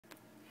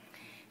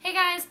Hey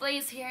guys,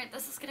 Blaise here.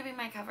 This is going to be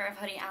my cover of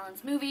Hoodie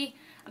Allen's movie.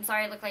 I'm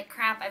sorry I look like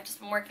crap. I've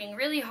just been working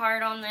really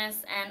hard on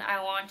this and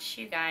I want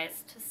you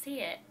guys to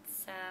see it.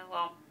 So,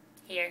 well,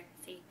 here,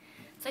 see.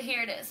 So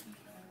here it is.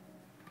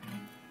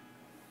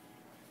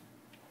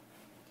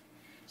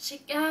 She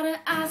got her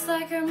eyes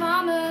like her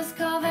mama's,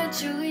 call that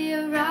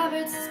Julia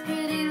Roberts. This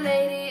pretty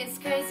lady is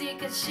crazy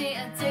cause she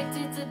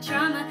addicted to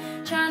drama,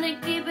 trying to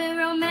keep it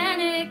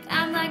romantic.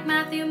 I'm like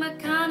Matthew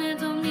McConaugh,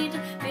 don't need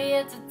to be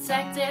a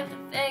detective to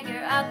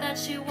figure out that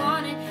she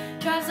wanted.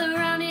 Drives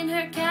around in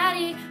her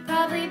Cadi,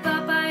 probably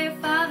bought by her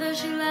father.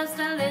 She loves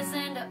to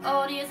listen to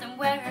oldies and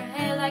wear her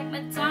hair like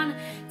Madonna.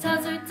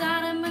 Tells her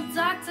dad I'm a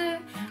doctor,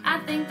 I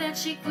think that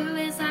she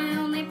clueless. I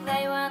only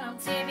play when on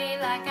TV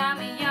like I'm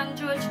a young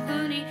George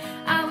Clooney.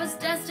 I was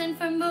destined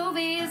for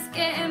movies,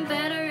 getting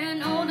better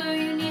and older.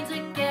 You need to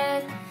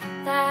get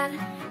that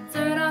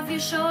dirt off your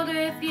shoulder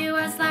if you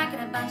are slacking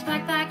a bunch.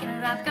 Backpacking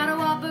it up, got a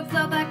Wahlberg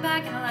flow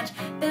backpack and a lunch.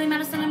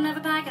 Madison I'm never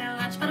packing a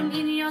lunch, but I'm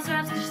eating your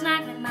scraps cause you're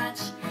snacking much.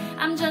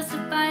 I'm just a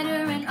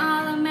fighter, an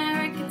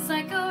all-American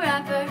psycho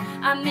rapper.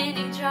 I'm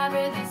Minnie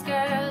Driver, these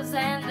girls,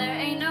 and there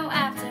ain't no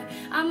after.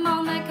 I'm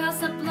on that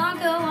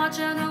Casablanca, watch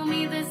out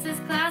homie, this is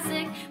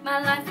classic. My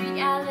life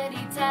reality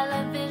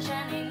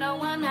television, ain't no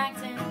one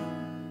acting.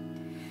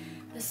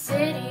 The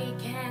city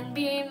can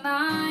be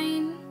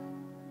mine,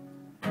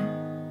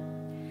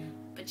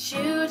 but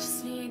you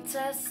just need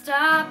to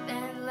stop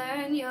and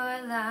learn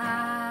your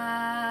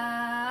lines.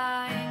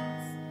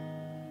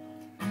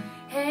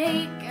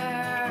 Hey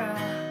girl,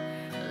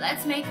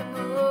 let's make a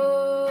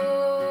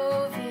movie.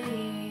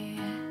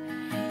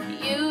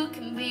 You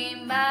can be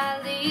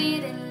my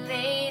leading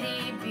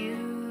lady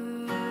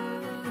beauty.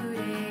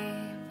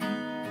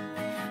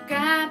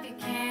 Grab your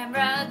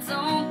camera,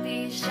 don't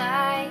be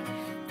shy.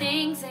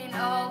 Things ain't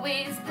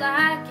always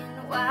black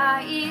and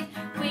white.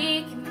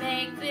 We can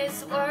make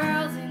this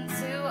world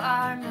into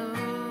our movie.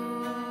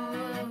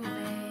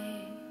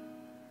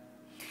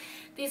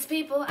 These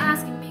people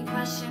asking me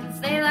questions,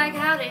 they like,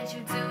 how did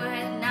you do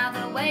it? Now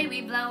the way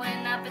we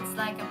blowing up, it's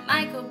like a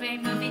Michael Bay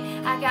movie.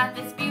 I got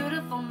this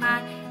beautiful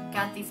mind,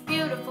 got these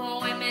beautiful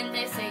women.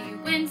 They say you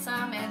win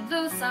some and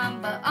lose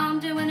some, but all I'm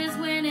doing is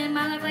winning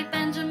my life like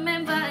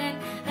Benjamin Button.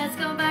 Let's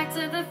go back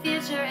to the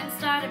future and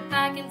start it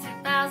back in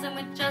 2000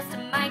 with just a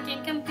mic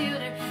and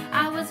computer.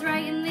 I was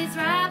writing these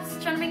raps,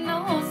 trying to bring the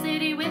whole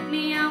city with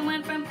me. I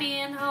went from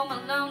being home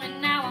alone and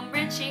now I'm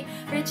Richie.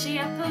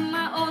 I put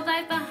my old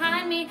life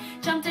behind me,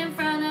 jumped in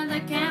front of the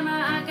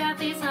camera. I got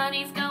these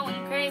honeys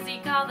going crazy,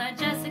 call that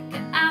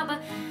Jessica Alba.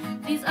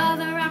 These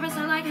other rappers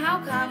are like, how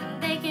come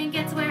they can't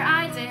get to where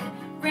I did?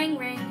 Ring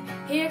ring,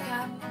 here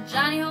come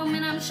Johnny home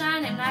and I'm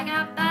shining. I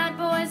got bad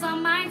boys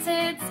on my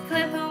tits,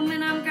 clip home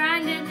and I'm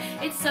grinding.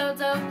 It's so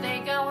dope,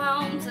 they go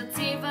home to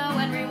TiVo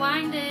and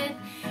rewind it.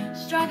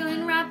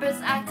 Struggling rappers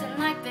acting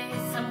like they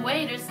some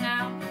waiters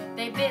now.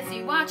 They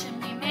busy watching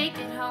me make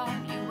it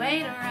home, you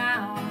wait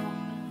around.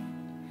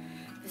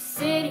 The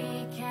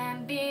city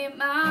can be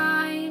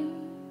mine,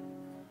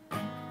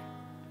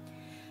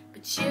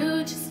 but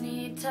you just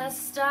need to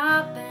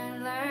stop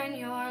and learn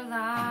your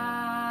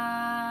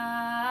lines.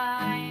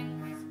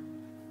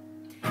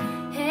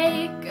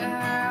 Hey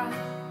girl,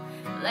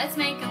 let's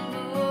make a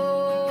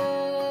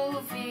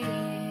movie.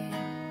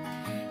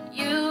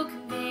 You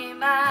can be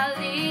my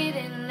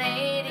leading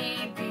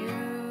lady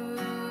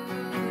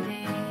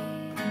beauty.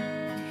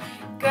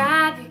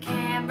 Grab your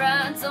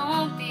camera,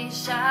 don't be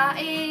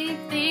shy.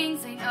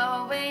 Things ain't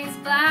always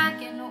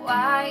black and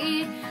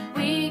white.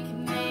 We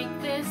can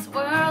make this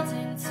world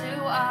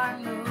into our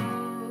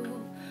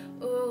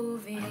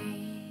movie.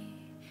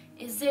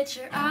 Is it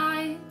your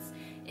eyes?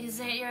 Is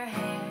it your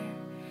hair?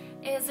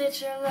 Is it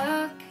your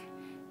look?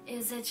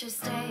 Is it your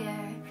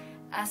stare?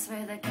 I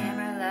swear the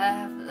camera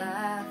love,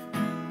 love,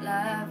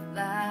 love,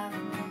 love.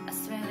 I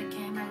swear the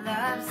camera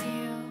loves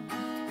you.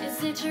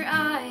 Is it your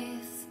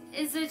eyes?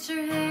 Is it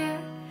your hair?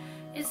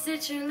 Is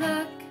it your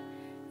look?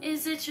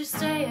 Is it your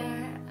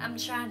stare? I'm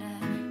trying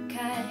to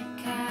cut.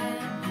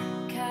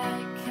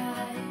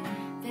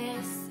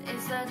 This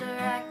is the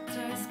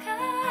director's cut.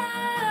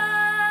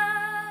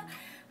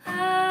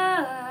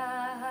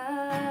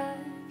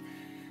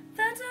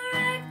 The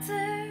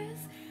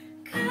director's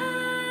cut.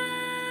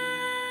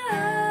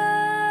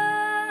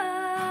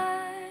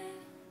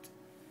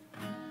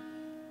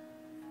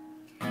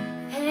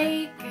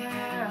 Hey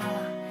girl,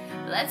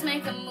 let's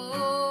make a movie.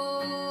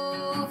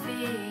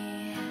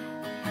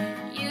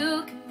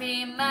 You can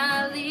be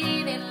my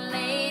leading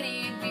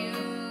lady beauty.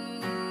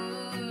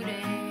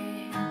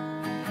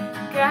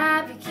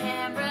 Grab your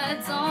camera,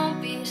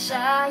 don't be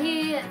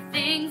shy.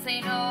 Things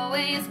ain't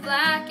always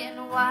black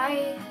and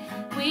white.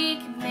 We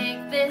can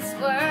make this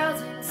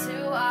world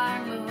into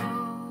our movie.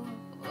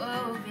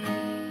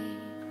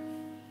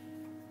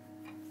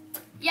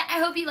 Yeah, I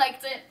hope you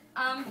liked it.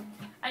 I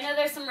know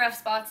there's some rough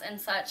spots and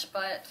such,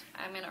 but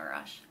I'm in a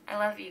rush. I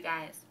love you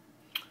guys.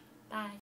 Bye.